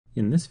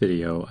In this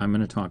video, I'm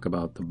going to talk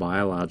about the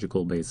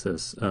biological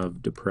basis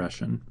of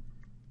depression.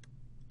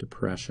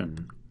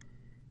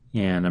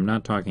 And I'm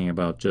not talking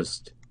about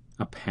just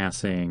a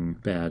passing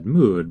bad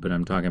mood, but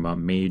I'm talking about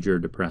major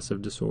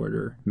depressive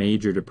disorder.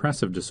 Major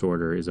depressive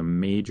disorder is a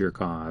major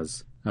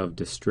cause of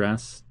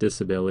distress,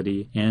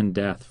 disability, and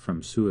death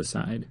from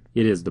suicide.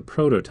 It is the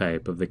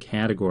prototype of the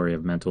category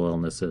of mental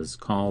illnesses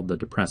called the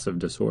depressive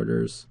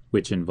disorders,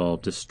 which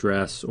involve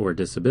distress or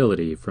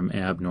disability from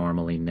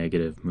abnormally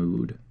negative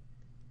mood.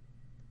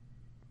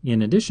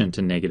 In addition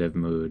to negative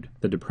mood,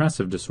 the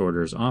depressive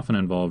disorders often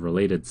involve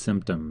related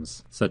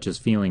symptoms, such as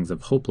feelings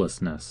of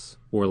hopelessness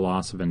or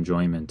loss of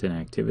enjoyment in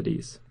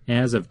activities.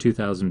 As of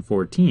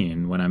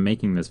 2014, when I'm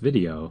making this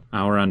video,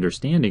 our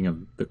understanding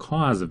of the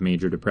cause of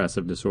major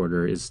depressive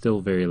disorder is still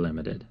very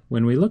limited.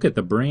 When we look at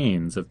the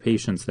brains of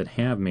patients that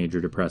have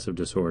major depressive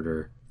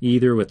disorder,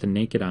 either with the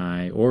naked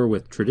eye or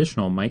with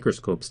traditional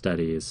microscope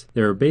studies,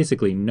 there are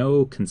basically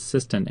no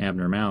consistent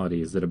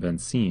abnormalities that have been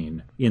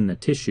seen in the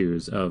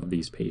tissues of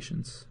these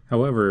patients.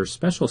 However,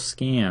 special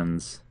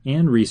scans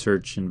and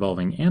research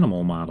involving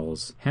animal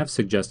models have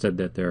suggested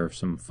that there are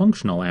some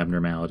functional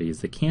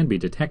abnormalities that can be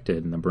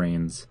detected in the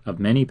brains of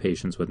many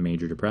patients with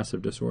major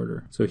depressive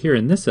disorder. So here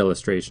in this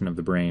illustration of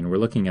the brain, we're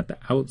looking at the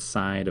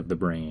outside of the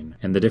brain,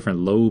 and the different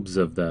lobes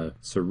of the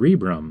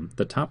cerebrum,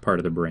 the top part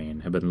of the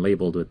brain, have been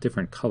labeled with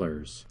different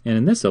colors. And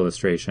in this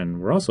illustration,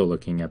 we're also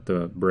looking at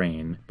the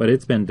brain, but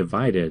it's been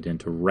divided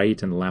into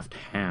right and left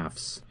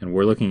halves, and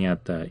we're looking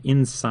at the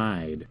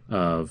inside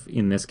of,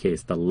 in this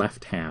case, the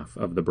left half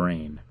of the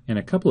brain. And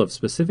a couple of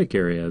specific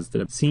areas that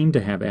have seemed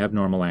to have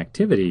abnormal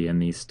activity in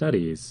these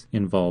studies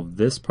involve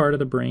this part of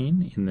the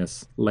brain in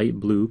this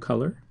light blue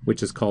color,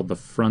 which is called the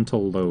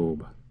frontal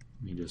lobe.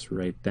 Let me just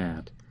write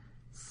that.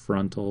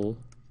 Frontal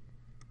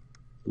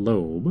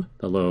lobe,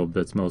 the lobe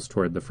that's most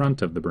toward the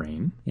front of the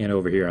brain. And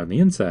over here on the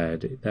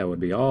inside, that would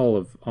be all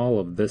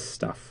of this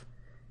stuff.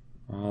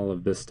 All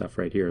of this stuff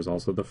right here is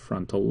also the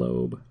frontal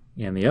lobe.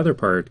 And the other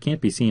part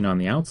can't be seen on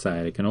the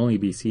outside, it can only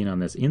be seen on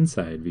this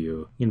inside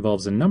view. It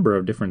involves a number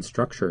of different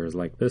structures,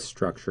 like this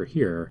structure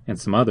here, and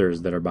some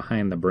others that are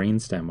behind the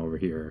brainstem over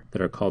here,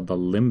 that are called the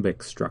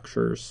limbic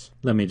structures.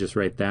 Let me just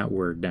write that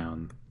word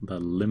down, the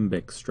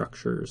limbic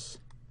structures.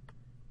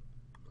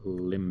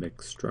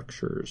 Limbic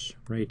structures,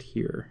 right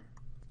here.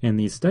 And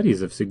these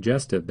studies have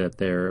suggested that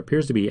there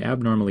appears to be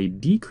abnormally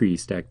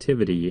decreased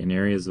activity in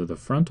areas of the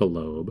frontal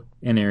lobe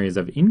and areas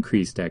of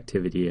increased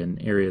activity in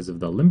areas of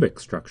the limbic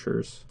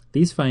structures.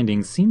 These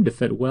findings seem to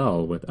fit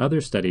well with other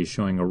studies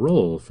showing a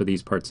role for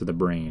these parts of the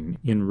brain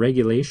in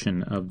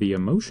regulation of the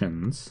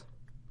emotions,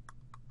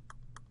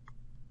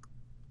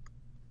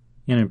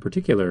 and in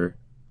particular,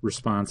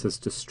 responses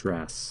to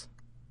stress.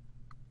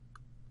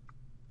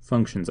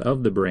 Functions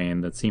of the brain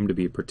that seem to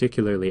be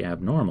particularly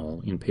abnormal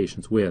in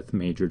patients with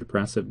major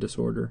depressive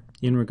disorder.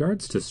 In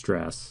regards to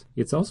stress,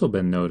 it's also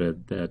been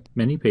noted that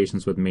many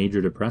patients with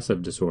major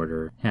depressive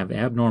disorder have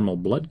abnormal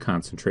blood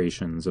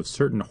concentrations of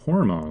certain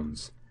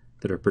hormones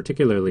that are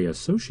particularly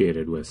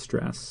associated with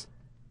stress.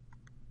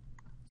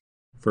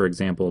 For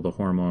example, the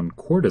hormone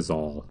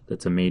cortisol,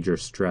 that's a major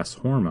stress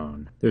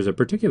hormone. There's a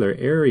particular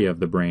area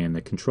of the brain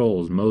that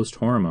controls most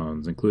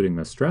hormones, including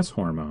the stress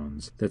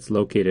hormones, that's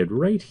located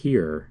right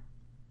here.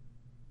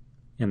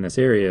 And this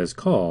area is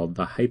called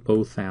the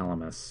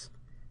hypothalamus.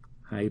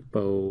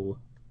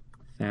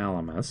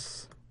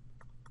 Hypothalamus.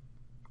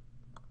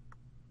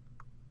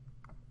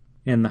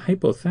 And the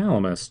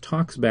hypothalamus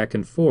talks back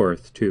and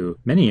forth to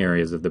many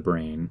areas of the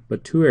brain,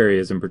 but two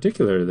areas in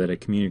particular that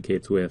it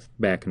communicates with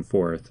back and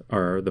forth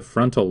are the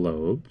frontal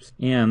lobes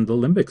and the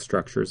limbic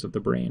structures of the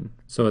brain.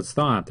 So it's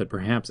thought that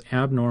perhaps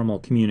abnormal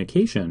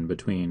communication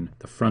between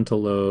the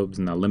frontal lobes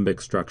and the limbic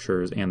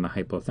structures and the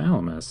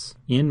hypothalamus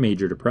in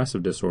major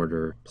depressive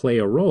disorder play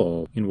a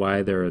role in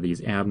why there are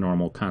these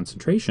abnormal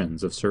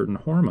concentrations of certain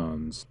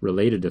hormones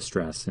related to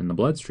stress in the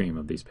bloodstream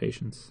of these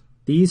patients.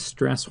 These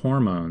stress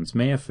hormones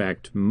may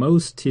affect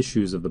most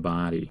tissues of the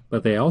body,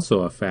 but they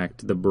also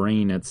affect the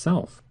brain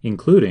itself,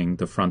 including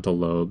the frontal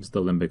lobes,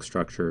 the limbic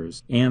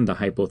structures, and the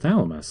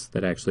hypothalamus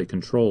that actually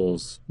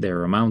controls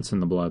their amounts in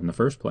the blood in the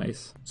first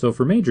place. So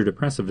for major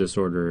depressive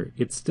disorder,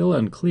 it's still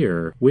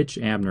unclear which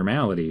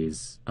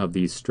abnormalities of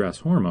these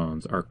stress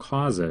hormones are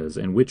causes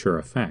and which are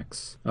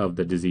effects of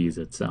the disease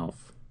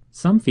itself.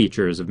 Some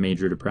features of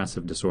major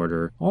depressive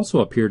disorder also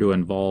appear to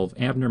involve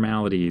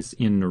abnormalities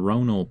in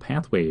neuronal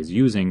pathways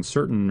using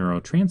certain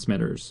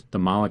neurotransmitters, the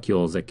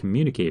molecules that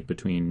communicate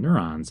between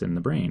neurons in the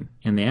brain.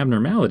 And the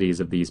abnormalities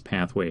of these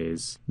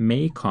pathways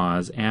may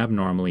cause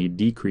abnormally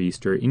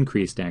decreased or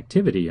increased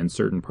activity in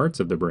certain parts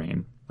of the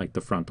brain, like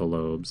the frontal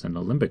lobes and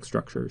the limbic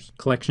structures.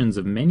 Collections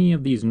of many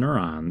of these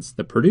neurons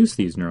that produce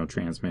these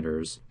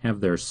neurotransmitters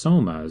have their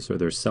somas, or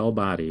their cell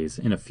bodies,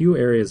 in a few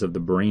areas of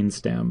the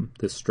brainstem,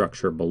 this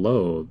structure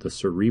below the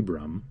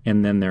cerebrum,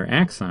 and then their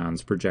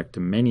axons project to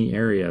many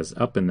areas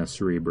up in the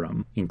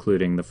cerebrum,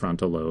 including the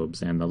frontal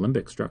lobes and the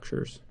limbic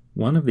structures.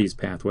 One of these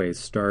pathways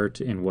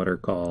start in what are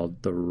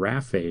called the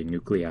raphe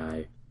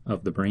nuclei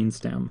of the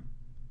brainstem.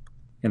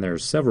 And there are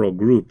several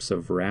groups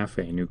of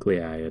raphe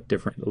nuclei at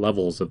different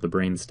levels of the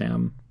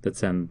brainstem that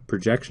send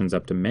projections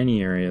up to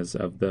many areas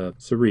of the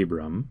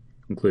cerebrum,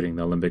 including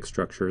the limbic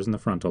structures and the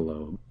frontal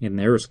lobe. And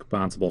they're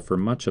responsible for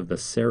much of the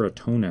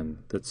serotonin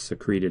that's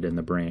secreted in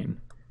the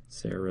brain.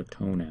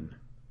 Serotonin,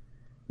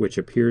 which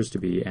appears to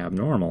be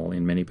abnormal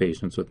in many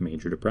patients with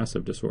major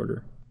depressive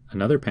disorder.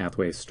 Another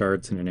pathway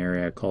starts in an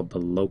area called the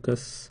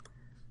locus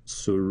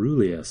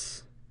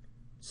coeruleus.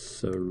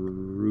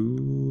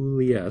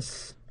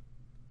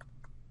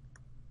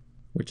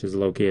 Which is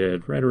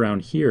located right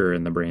around here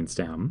in the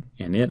brainstem,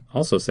 and it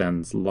also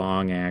sends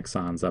long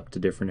axons up to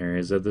different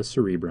areas of the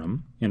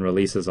cerebrum and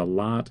releases a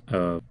lot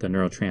of the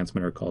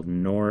neurotransmitter called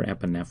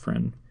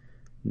norepinephrine.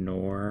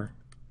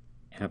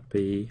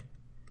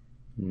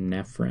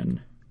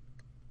 Norepinephrine.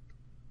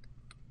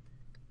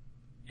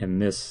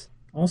 And this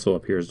also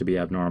appears to be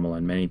abnormal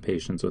in many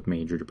patients with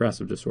major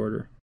depressive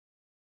disorder.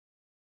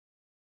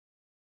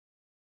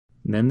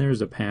 And then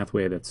there's a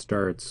pathway that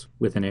starts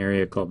with an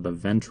area called the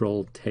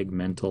ventral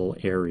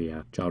tegmental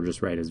area, which I'll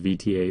just write as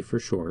VTA for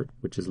short,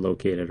 which is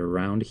located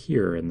around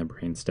here in the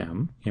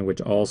brainstem, and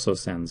which also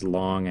sends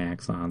long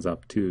axons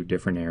up to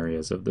different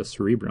areas of the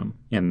cerebrum.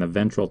 And the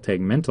ventral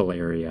tegmental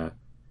area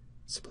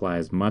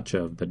supplies much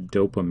of the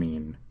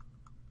dopamine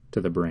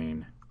to the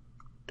brain.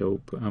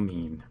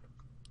 Dopamine.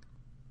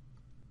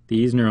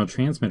 These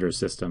neurotransmitter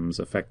systems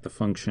affect the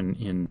function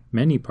in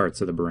many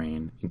parts of the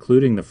brain,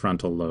 including the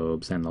frontal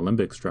lobes and the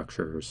limbic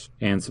structures,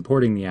 and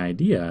supporting the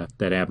idea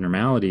that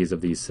abnormalities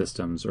of these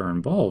systems are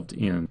involved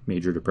in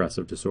major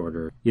depressive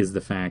disorder is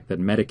the fact that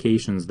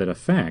medications that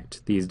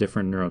affect these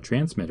different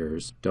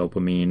neurotransmitters,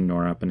 dopamine,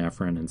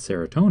 norepinephrine, and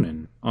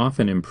serotonin,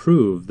 often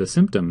improve the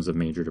symptoms of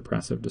major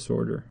depressive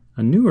disorder.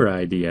 A newer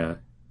idea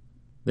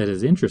that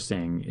is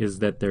interesting is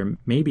that there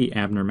may be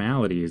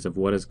abnormalities of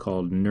what is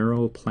called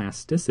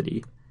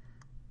neuroplasticity.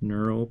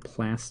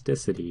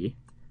 Neuroplasticity,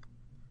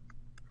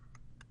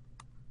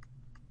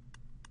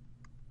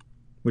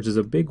 which is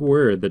a big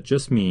word that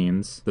just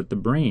means that the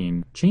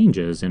brain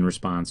changes in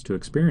response to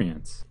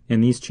experience.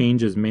 And these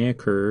changes may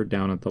occur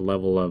down at the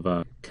level of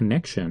a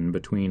connection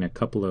between a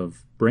couple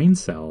of brain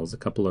cells, a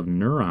couple of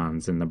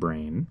neurons in the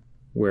brain,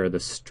 where the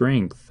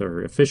strength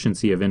or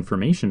efficiency of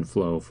information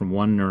flow from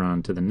one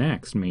neuron to the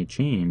next may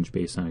change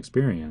based on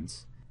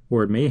experience.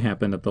 Or it may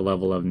happen at the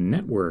level of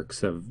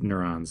networks of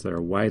neurons that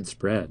are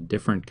widespread,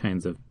 different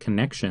kinds of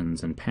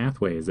connections and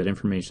pathways that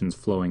information is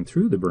flowing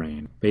through the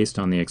brain based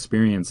on the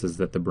experiences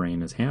that the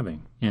brain is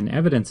having. And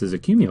evidence is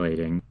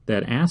accumulating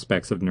that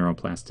aspects of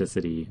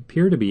neuroplasticity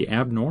appear to be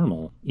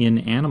abnormal in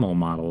animal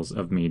models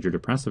of major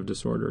depressive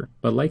disorder.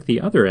 But like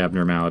the other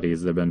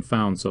abnormalities that have been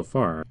found so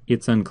far,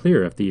 it's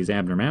unclear if these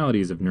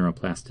abnormalities of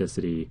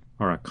neuroplasticity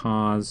are a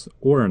cause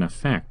or an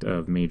effect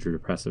of major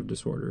depressive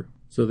disorder.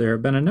 So there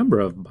have been a number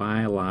of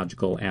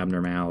biological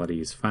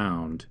abnormalities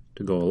found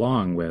to go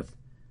along with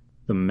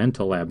the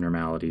mental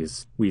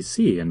abnormalities we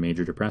see in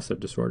major depressive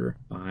disorder.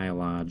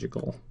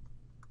 Biological.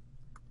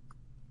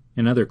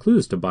 And other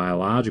clues to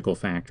biological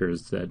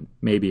factors that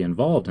may be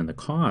involved in the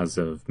cause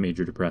of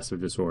major depressive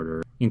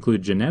disorder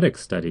include genetic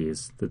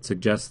studies that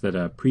suggest that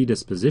a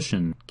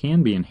predisposition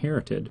can be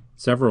inherited.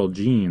 Several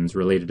genes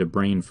related to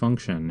brain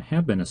function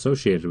have been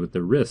associated with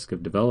the risk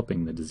of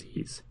developing the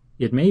disease.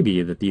 It may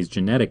be that these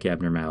genetic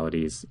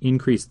abnormalities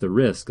increase the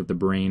risk of the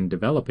brain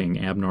developing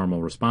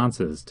abnormal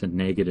responses to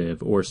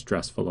negative or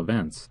stressful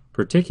events,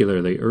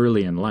 particularly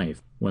early in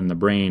life when the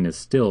brain is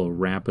still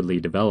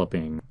rapidly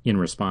developing in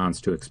response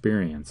to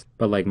experience.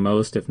 But like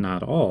most, if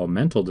not all,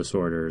 mental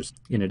disorders,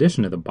 in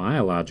addition to the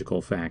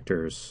biological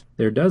factors,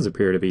 there does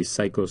appear to be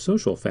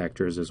psychosocial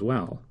factors as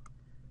well.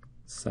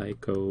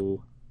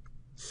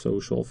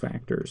 Psychosocial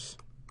factors.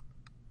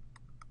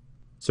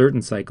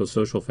 Certain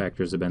psychosocial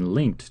factors have been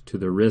linked to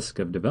the risk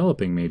of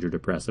developing major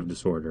depressive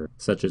disorder,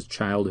 such as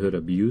childhood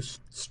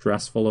abuse,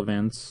 stressful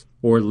events,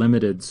 or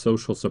limited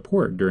social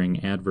support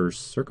during adverse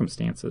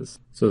circumstances.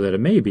 So that it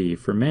may be,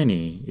 for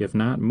many, if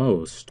not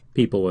most,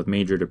 people with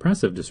major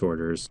depressive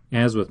disorders,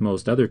 as with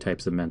most other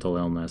types of mental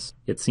illness,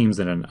 it seems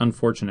that an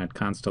unfortunate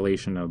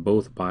constellation of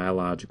both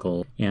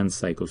biological and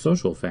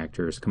psychosocial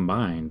factors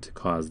combine to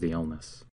cause the illness.